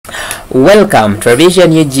Welcome to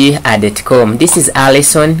Revisionug.com. This is our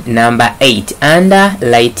lesson number 8 under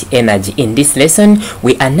light energy. In this lesson,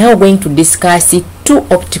 we are now going to discuss two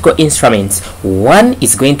optical instruments. One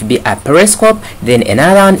is going to be a periscope, then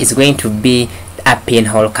another one is going to be a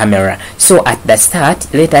pinhole camera. So at the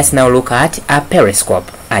start, let us now look at a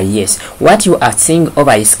periscope. Yes, what you are seeing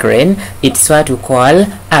over your screen, it's what we call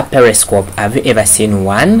a periscope. Have you ever seen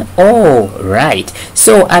one? Oh, right.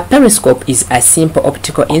 So a periscope is a simple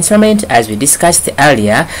optical instrument, as we discussed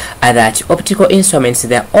earlier, that optical instruments,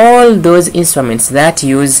 they're all those instruments that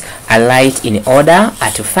use a light in order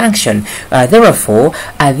to function. Therefore,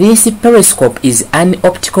 this periscope is an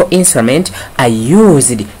optical instrument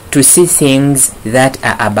used to see things that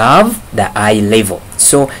are above the eye level.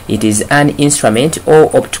 So it is an instrument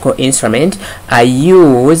or optical instrument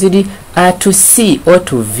used to see or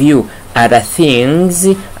to view other things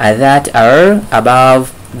that are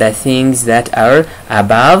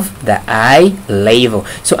above the eye level.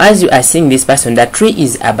 So as you are seeing this person, the tree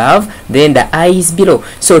is above, then the eye is below.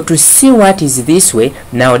 So to see what is this way,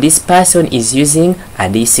 now this person is using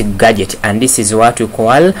this gadget, and this is what we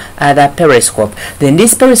call the periscope. Then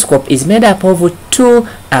this periscope is made up of two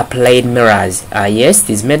plane mirrors. Yes, it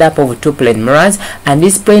is made up of two plane mirrors, and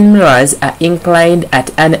these plane mirrors are inclined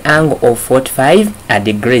at an angle of 45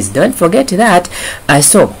 degrees. Don't forget that.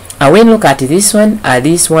 When you look at this one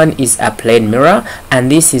is a plane mirror,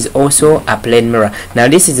 and this is also a plane mirror. Now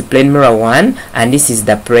this is plane mirror 1, and this is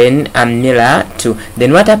the plane mirror 2.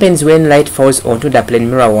 Then what happens when light falls onto the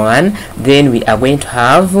plane mirror 1? Then we are going to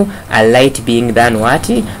have a light being done what?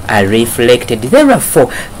 Reflected.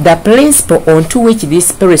 Therefore, the principle onto which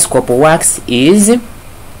this periscope works is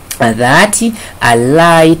that a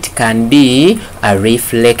light can be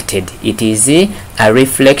reflected. It is a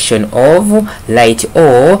reflection of light,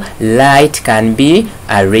 or light can be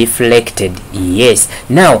reflected. Yes.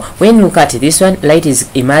 Now when you look at this one, light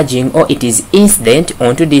is emerging, or it is incident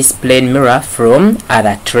onto this plane mirror from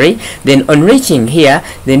other tree. Then on reaching here,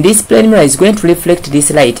 then this plane mirror is going to reflect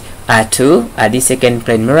this light to this second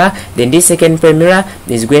plane mirror. Then this second plane mirror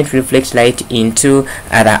is going to reflect light into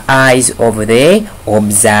the eyes of the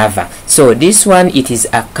observer. So this one, it is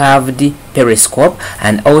a curved periscope,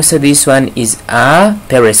 and also this one is a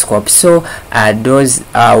periscope. So those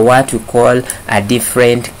are what we call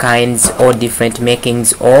different kinds or different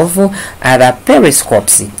makings of the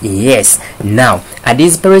periscopes. Yes. Now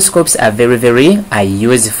these periscopes are very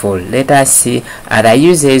useful. Let us see the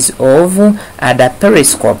uses of the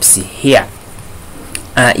periscopes here.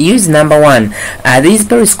 Use number 1. These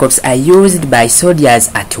periscopes are used by soldiers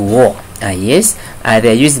at war. Yes,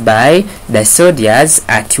 they are used by the soldiers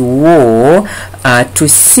at war to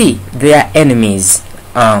see their enemies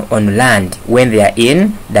on land when they are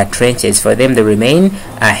in the trenches. For them, they remain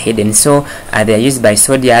hidden. So they are used by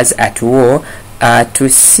soldiers at war to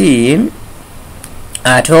see,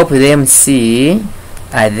 to help them see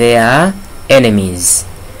their enemies,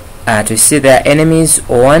 to see their enemies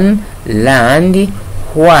on land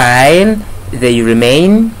while they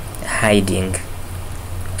remain hiding.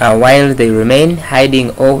 While they remain hiding,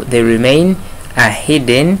 or they remain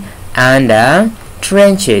hidden under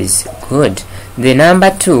trenches. Good. The number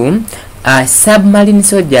 2, submarine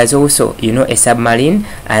soldiers also. You know, a submarine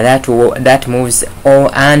that moves all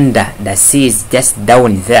under the seas, just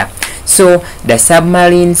down there. So the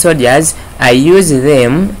submarine soldiers, use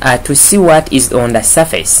them to see what is on the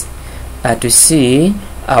surface, to see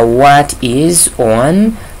what is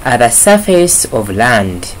on the surface of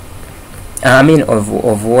land.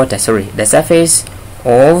 Of water, sorry, the surface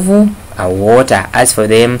of water. As for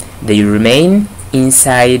them, they remain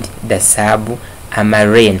inside the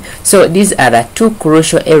submarine. So these are the two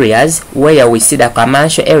crucial areas where we see the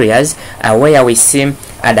commercial areas, where we see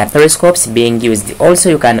the periscopes being used. Also,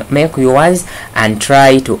 you can make yours and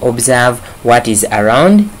try to observe what is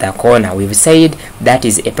around the corner. We've said that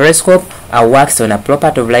is a periscope works on a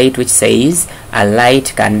property of light which says a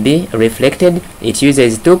light can be reflected. It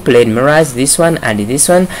uses two plane mirrors, this one and this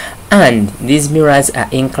one, and these mirrors are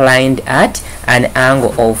inclined at an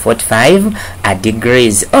angle of 45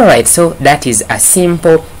 degrees. Alright, so that is a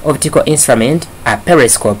simple optical instrument, a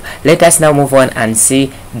periscope. Let us now move on and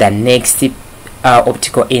see the next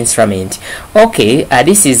optical instrument. Okay,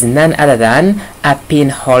 this is none other than a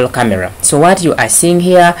pinhole camera. So what you are seeing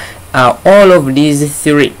here, all of these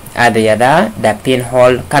three are the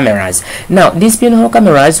pinhole cameras. Now these pinhole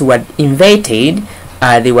cameras were invented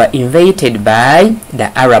they were invented by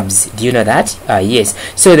the Arabs. Do you know that? Yes.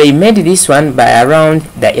 So they made this one by around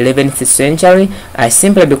the 11th century,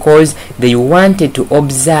 simply because they wanted to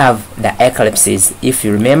observe the eclipses. If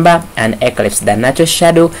you remember, an eclipse, the natural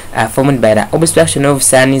shadow formed by the obstruction of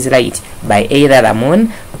sun's light by either the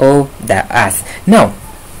moon or the earth. Now,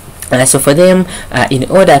 so for them, in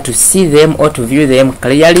order to see them or to view them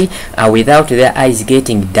clearly without their eyes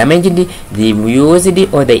getting damaged, they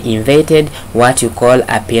used or they invented what you call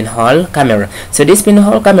a pinhole camera. So this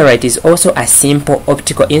pinhole camera, it is also a simple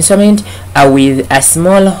optical instrument with a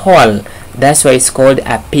small hole. That's why it's called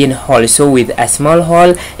a pinhole. So with a small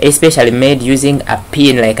hole, especially made using a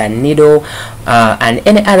pin like a needle and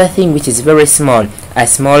any other thing which is very small, a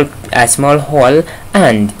small hole,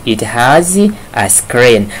 and it has a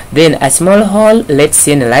screen. Then a small hole lets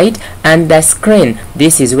in light, and the screen,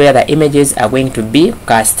 this is where the images are going to be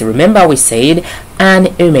cast. Remember, we said an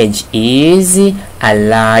image is a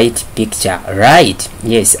light picture, right?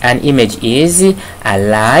 Yes, an image is a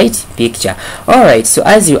light picture. All right, so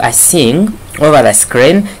as you are seeing over the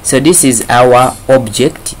screen, so this is our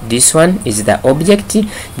object, this one is the object,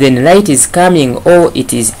 then light is coming, or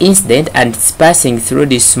it is incident, and it's passing through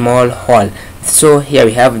this small hole. So here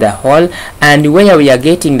we have the hole, and where we are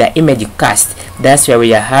getting the image cast, that's where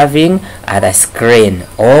we are having the screen.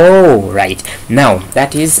 Oh, right. Now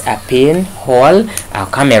that is a pinhole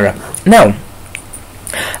camera. Now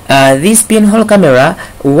this pinhole camera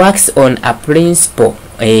works on a principle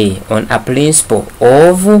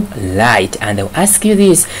of light, and I'll ask you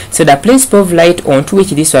this. So the principle of light on to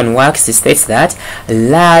which this one works states that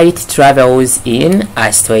light travels in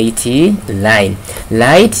a straight line.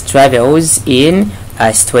 Light travels in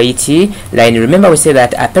a straight line. Remember, we said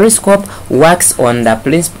that a periscope works on the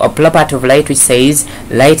principle or property of light which says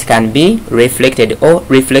light can be reflected or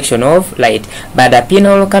reflection of light, but the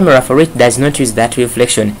pinhole camera for it does not use that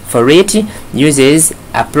reflection. For it uses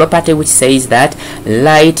a property which says that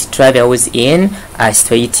light travels in a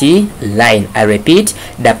straight line. I repeat,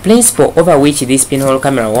 the principle over which this pinhole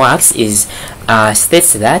camera works is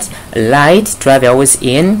states that light travels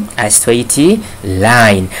in a straight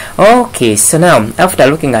line. Okay, so now after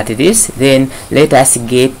looking at this, then let us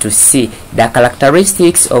get to see the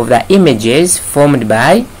characteristics of the images formed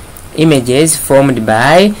by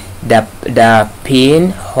the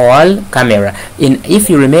pinhole camera. If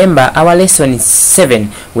you remember our lesson 7,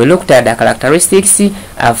 we looked at the characteristics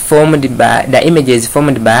formed by the images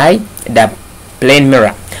formed by the plane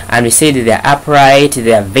mirror, and we said they are upright,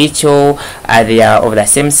 they are virtual, they are of the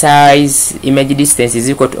same size, image distance is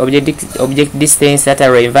equal to object distance that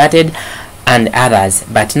are inverted, and others.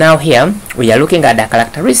 But now here we are looking at the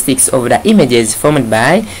characteristics of the images formed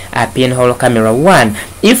by a pinhole camera. 1,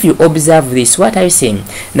 if you observe this, what are you seeing?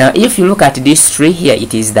 Now if you look at this tree here,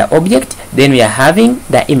 it is the object, then we are having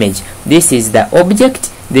the image. This is the object,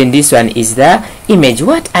 then this one is the image.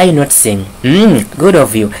 What are you not seeing? Good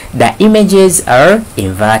of you. The images are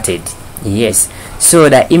inverted. Yes, so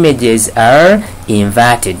the images are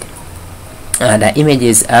inverted. The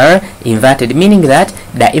images are inverted, meaning that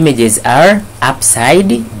the images are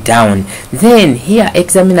upside down. Then here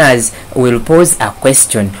examiners will pose a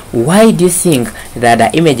question: why do you think that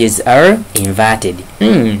the images are inverted?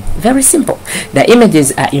 Very simple. The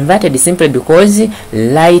images are inverted simply because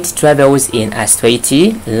light travels in a straight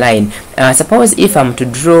line. Suppose if I'm to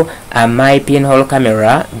draw my pinhole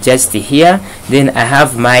camera just here, then I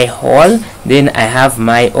have my hole, then I have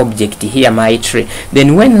my object here, my tree.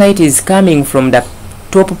 Then when light is coming from the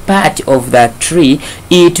top part of the tree,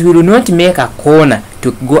 it will not make a corner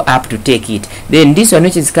to go up to take it. Then this one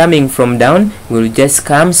which is coming from down will just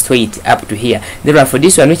come straight up to here. Therefore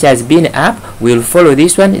this one which has been up will follow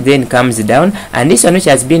this one, then comes down, and this one which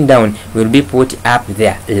has been down will be put up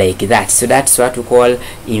there like that. So that's what we call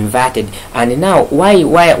inverted. And now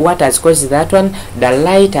what has caused that one? The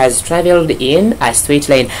light has traveled in a straight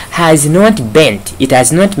line, has not bent, it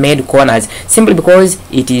has not made corners, simply because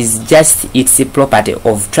it is just its property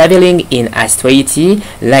of traveling in a straight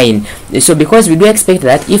line. So because we do expect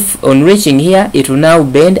that if on reaching here it will now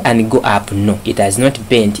bend and go up, no, it has not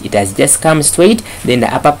bent, it has just come straight, then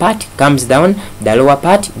the upper part comes down, the lower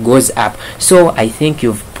part goes up. So I think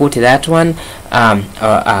you've put that one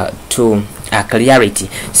to clarity.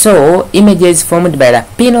 So images formed by the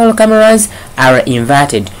pinhole cameras are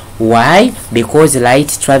inverted. Why? Because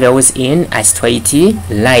light travels in a straight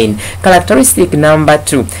line. Characteristic number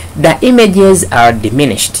 2, the images are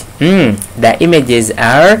diminished. The images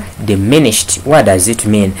are diminished. What does it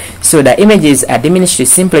mean? So the images are diminished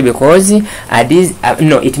simply because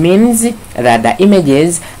it means that the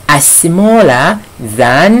images are smaller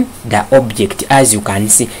than the object. As you can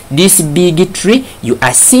see, this big tree, you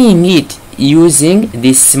are seeing it using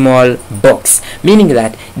this small box, meaning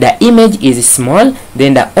that the image is small,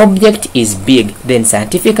 then the object is big. Then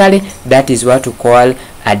scientifically, that is what we call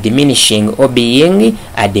a diminishing, or being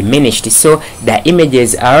diminished. So the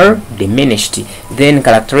images are diminished. Then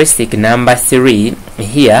characteristic number 3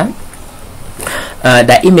 here,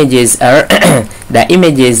 the images are the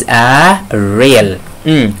images are real.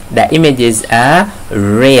 The images are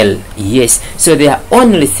real. Yes, so there are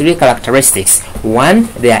only 3 characteristics. 1,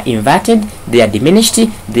 they are inverted, they are diminished,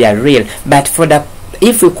 they are real. But for the,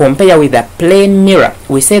 if we compare with the plane mirror,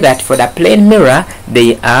 we say that for the plane mirror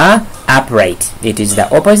they are upright. It is the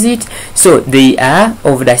opposite. So they are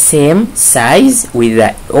of the same size with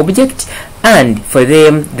the object, and for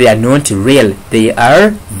them they are not real, they are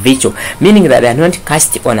virtual, meaning that they are not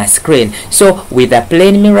cast on a screen. So with the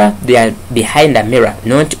plane mirror, they are behind the mirror,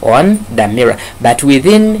 not on the mirror. But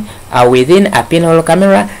within a pinhole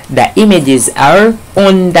camera, the images are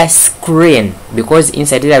on the screen, because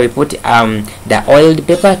inside there we put the oiled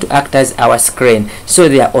paper to act as our screen. So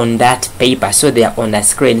they are on that paper, so they are on the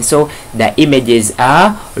screen. So the images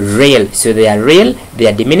are real. So they are real, they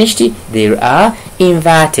are diminished, they are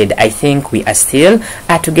inverted. I think we are still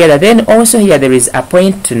together. Then also here there is a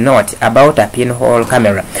point to note about a pinhole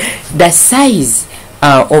camera. The size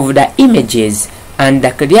of the images and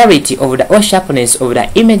the clarity of the, or sharpness of the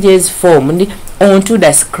images formed onto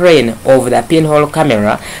the screen of the pinhole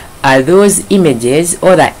camera are those images,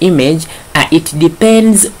 or the image, it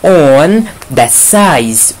depends on the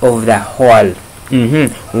size of the hole.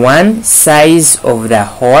 1, size of the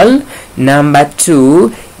hole. Number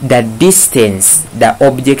 2, the distance, the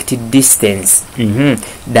object distance.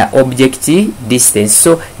 The object distance.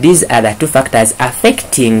 So these are the 2 factors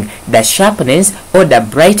affecting the sharpness or the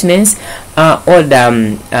brightness or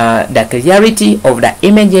the clarity of the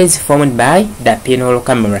images formed by the pinhole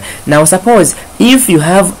camera. Now suppose if you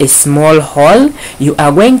have a small hole, you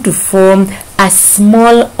are going to form a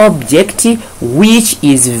small object which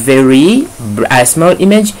is a small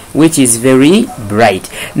image which is very bright.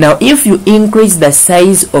 Now if you increase the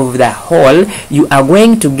size of the hole, you are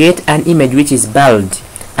going to get an image which is bold.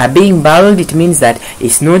 Being bold, it means that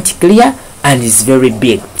it's not clear and it's very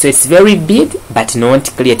big. So it's very big but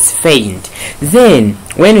not clear, it's faint. Then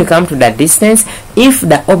when we come to the distance, if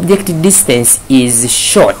the object distance is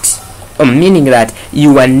short, meaning that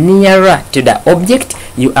you are nearer to the object,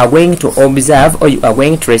 you are going to observe, or you are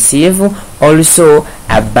going to receive also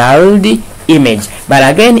a bold image.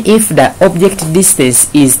 But again, if the object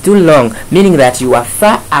distance is too long, meaning that you are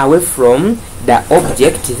far away from the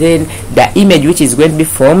object, then the image which is going to be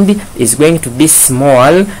formed is going to be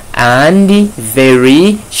small and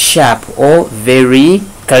very sharp, or very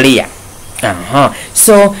clear.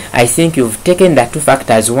 So I think you've taken the 2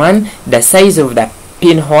 factors: 1, the size of the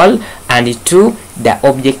pinhole, and 2, the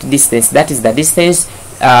object distance. That is the distance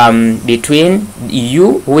between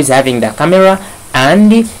you, who is having the camera,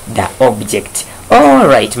 and the object. All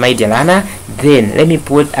right, my dear learner, then let me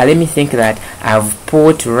think that I've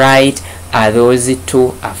put right those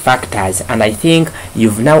 2 factors, and I think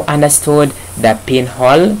you've now understood the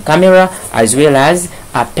pinhole camera as well as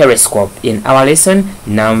a periscope in our lesson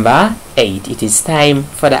number 8. It is time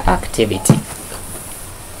for the activity.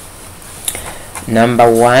 Number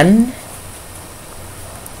one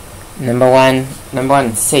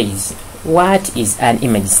says, what is an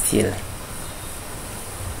image still?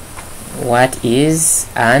 What is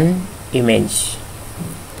an image?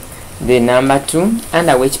 The number 2,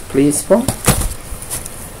 under which principle?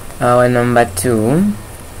 Our number 2,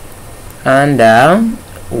 under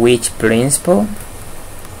which principle?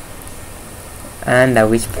 Under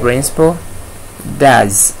which principle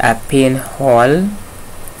does a pinhole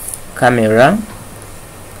camera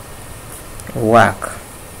work?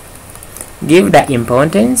 Give the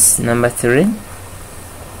importance. Number 3,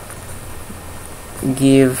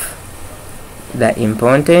 give the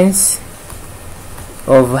importance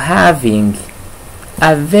of having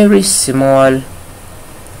a very small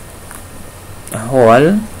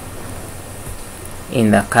hole in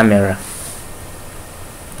the camera.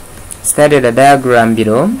 Study the diagram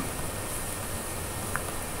below.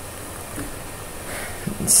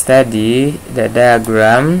 Study the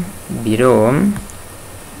diagram below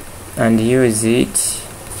and use it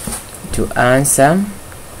to answer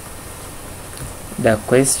the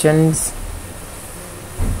questions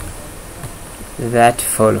that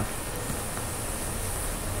follow.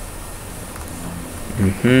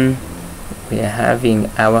 We are having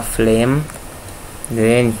our flame,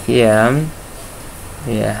 then here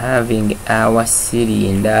we are having our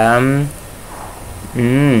cylinder,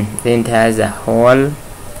 then it has a hole,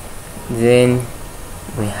 then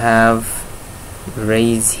we have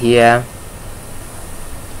rays here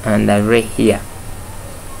and a ray here.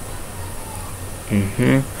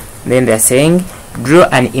 Then they're saying draw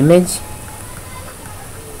an image,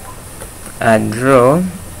 draw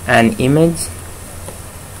an image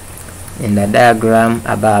in the diagram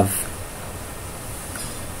above.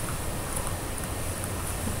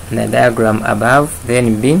 The diagram above,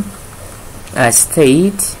 then B,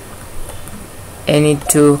 state any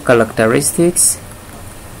two characteristics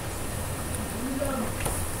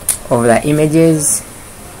of the images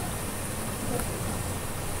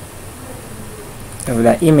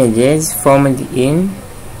formed in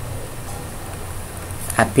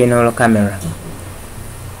a pinhole camera.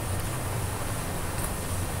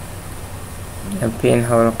 A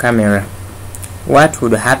pinhole camera. What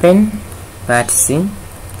would happen? Part C.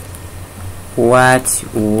 What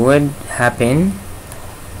would happen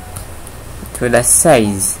to the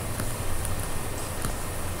size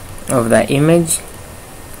of the image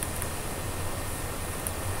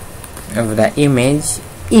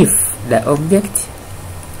if the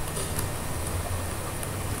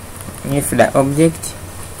object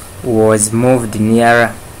was moved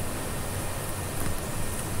nearer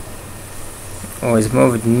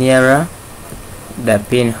the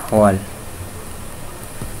pinhole.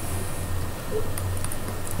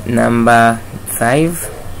 Number 5,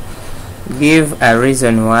 give a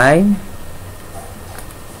reason why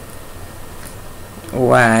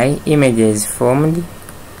images formed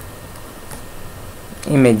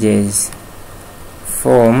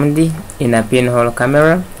in a pinhole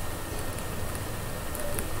camera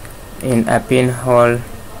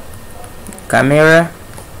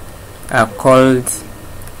are called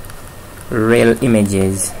real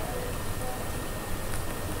images.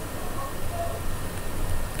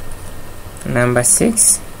 Number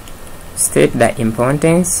 6, state the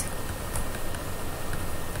importance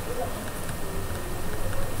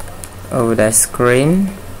of the screen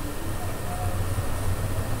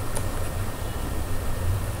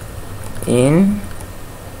in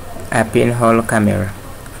a pinhole camera.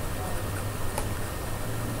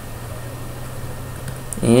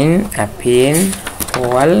 In a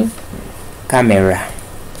pinhole camera.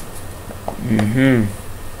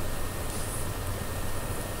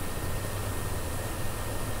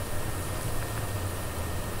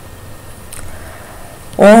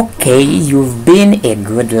 Okay, you've been a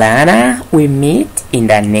good learner. We meet in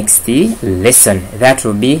the next lesson. That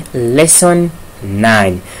will be lesson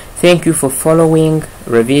 9. Thank you for following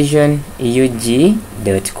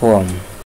revisionug.com.